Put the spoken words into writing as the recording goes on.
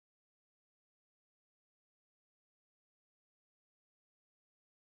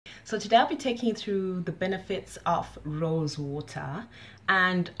So today I'll be taking you through the benefits of rose water,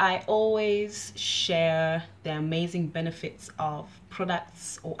 and I always share the amazing benefits of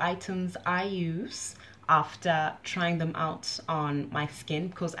products or items I use after trying them out on my skin,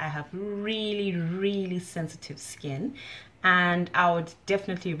 because I have really sensitive skin, and I would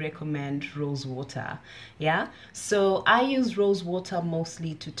definitely recommend rose water. Yeah, so I use rose water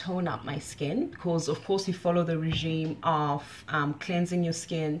mostly to tone up my skin, because of course you follow the regime of cleansing your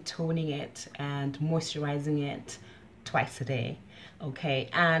skin, toning it, and moisturizing it twice a day. Okay,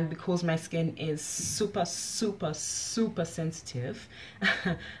 and because my skin is super sensitive,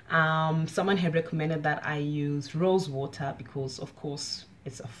 someone had recommended that I use rose water because of course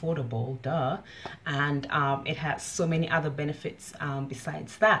it's affordable, duh, and it has so many other benefits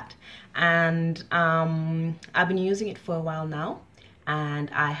besides that. And I've been using it for a while now, and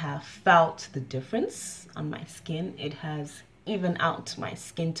I have felt the difference on my skin. It has evened out my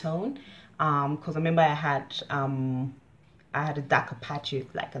skin tone, because I remember I had a darker patch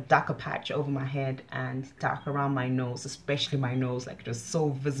over my head and dark around my nose, especially my nose, like it was so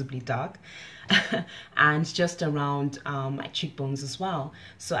visibly dark, and just around my cheekbones as well.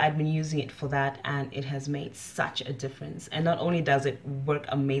 So I'd been using it for that, and it has made such a difference. And not only does it work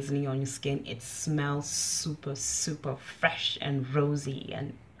amazingly on your skin, it smells super fresh and rosy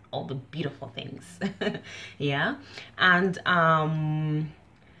and all the beautiful things. Yeah, and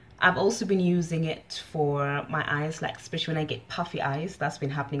I've also been using it for my eyes, like especially when I get puffy eyes. That's been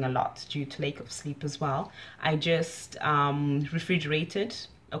happening a lot due to lack of sleep as well. I just refrigerated.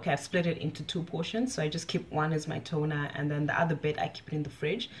 Okay, I've split it into two portions. So I just keep one as my toner, and then the other bit I keep it in the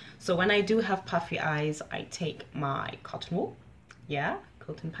fridge. So when I do have puffy eyes, I take my cotton wool, yeah,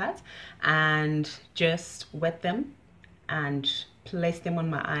 cotton pads, and just wet them and place them on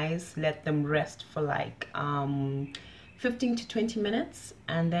my eyes, let them rest for like 15 to 20 minutes,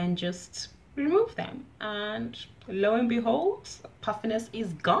 and then just remove them, and lo and behold, puffiness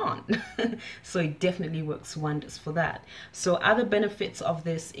is gone. So it definitely works wonders for that. So other benefits of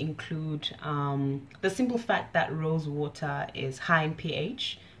this include the simple fact that rose water is high in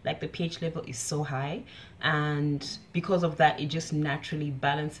pH. Like the pH level is so high, and because of that, it just naturally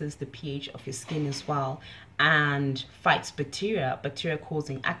balances the pH of your skin as well, and fights bacteria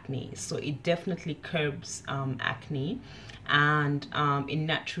causing acne. So it definitely curbs acne, and it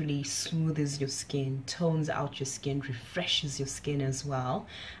naturally soothes your skin, tones out your skin, refreshes your skin as well.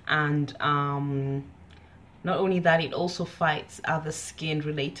 And not only that, it also fights other skin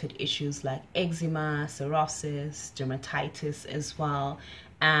related issues like eczema, psoriasis, dermatitis as well.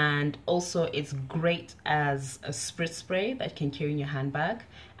 And also it's great as a spritz spray that you can carry in your handbag.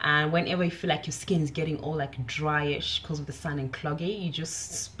 And whenever you feel like your skin is getting all like dryish because of the sun and cloggy, you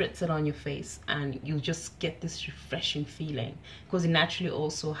just spritz it on your face, and you'll just get this refreshing feeling, because it naturally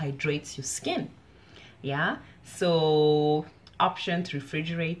also hydrates your skin. Yeah, so option to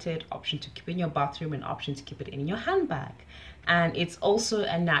refrigerate it, option to keep it in your bathroom, and option to keep it in your handbag. And it's also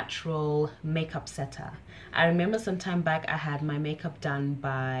a natural makeup setter. I remember some time back I had my makeup done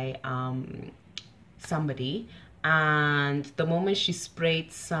by somebody, and the moment she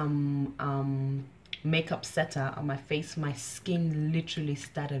sprayed some makeup setter on my face, my skin literally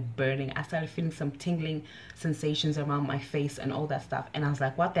started burning. I started feeling some tingling sensations around my face and all that stuff, and I was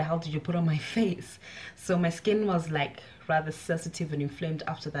like, what the hell did you put on my face? So my skin was like rather sensitive and inflamed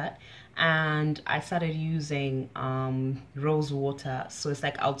after that, and I started using rose water. So it's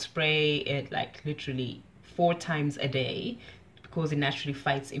like I'll spray it like literally 4 times a day, because it naturally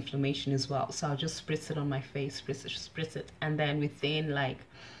fights inflammation as well. So I'll just spritz it on my face, spritz it, and then within like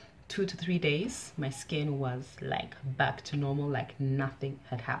 2 to 3 days, my skin was like back to normal, like nothing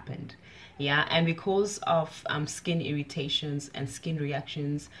had happened. Yeah, and because of skin irritations and skin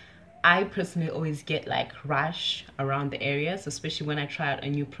reactions, I personally always get like rash around the areas, especially when I try out a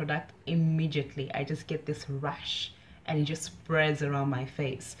new product. Immediately I just get this rash, and it just spreads around my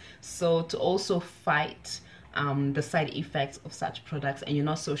face. So to also fight the side effects of such products, and you're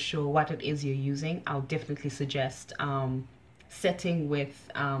not so sure what it is you're using, I'll definitely suggest setting with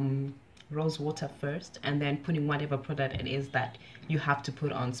rose water first, and then putting whatever product it is that you have to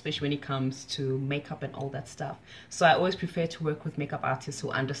put on, especially when it comes to makeup and all that stuff. So I always prefer to work with makeup artists who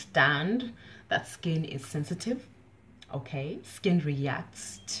understand that skin is sensitive. Okay, skin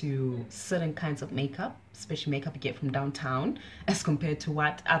reacts to certain kinds of makeup, especially makeup you get from downtown, as compared to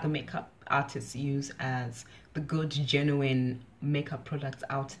what other makeup artists use as the good genuine makeup products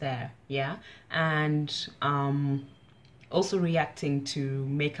out there. Yeah, and also reacting to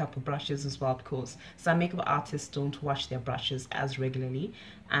makeup brushes as well, because some makeup artists don't wash their brushes as regularly,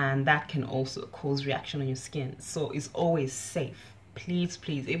 and that can also cause reaction on your skin. So it's always safe please,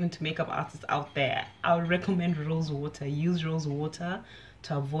 please, even to makeup artists out there, I would recommend rose water. Use rose water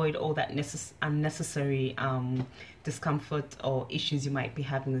to avoid all that unnecessary discomfort or issues you might be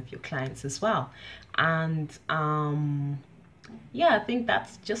having with your clients as well. And yeah, I think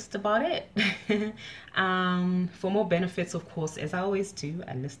that's just about it. For more benefits, of course, as I always do,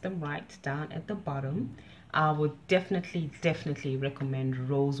 I list them right down at the bottom. I would definitely recommend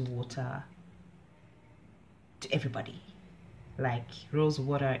rose water to everybody. Like, rose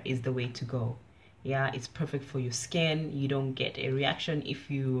water is the way to go. Yeah, it's perfect for your skin. You don't get a reaction. If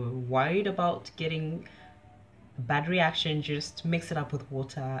you're worried about getting a bad reaction, just mix it up with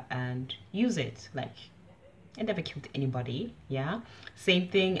water and use it. Like, it never killed anybody. Yeah, same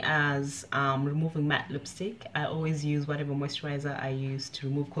thing as removing matte lipstick. I always use whatever moisturizer I use to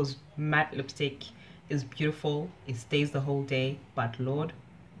remove, because matte lipstick is beautiful, it stays the whole day, but Lord,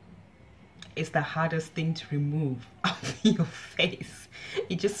 it's the hardest thing to remove off your face.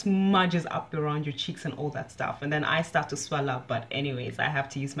 It just smudges up around your cheeks and all that stuff, and then I start to swell up. But anyways, I have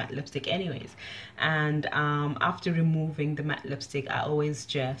to use matte lipstick anyways. And after removing the matte lipstick, I always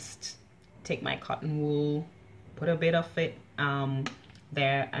just take my cotton wool, put a bit of it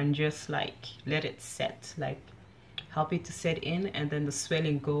there, and just like let it set, like help it to set in, and then the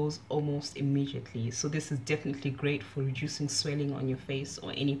swelling goes almost immediately. So this is definitely great for reducing swelling on your face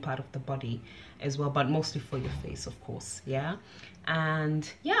or any part of the body as well, but mostly for your face, of course. Yeah, and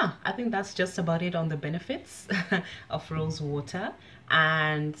yeah, I think that's just about it on the benefits of rose water.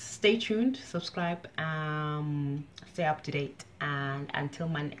 And stay tuned, subscribe, stay up to date, and until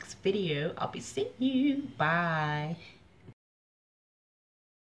my next video, I'll be seeing you. Bye.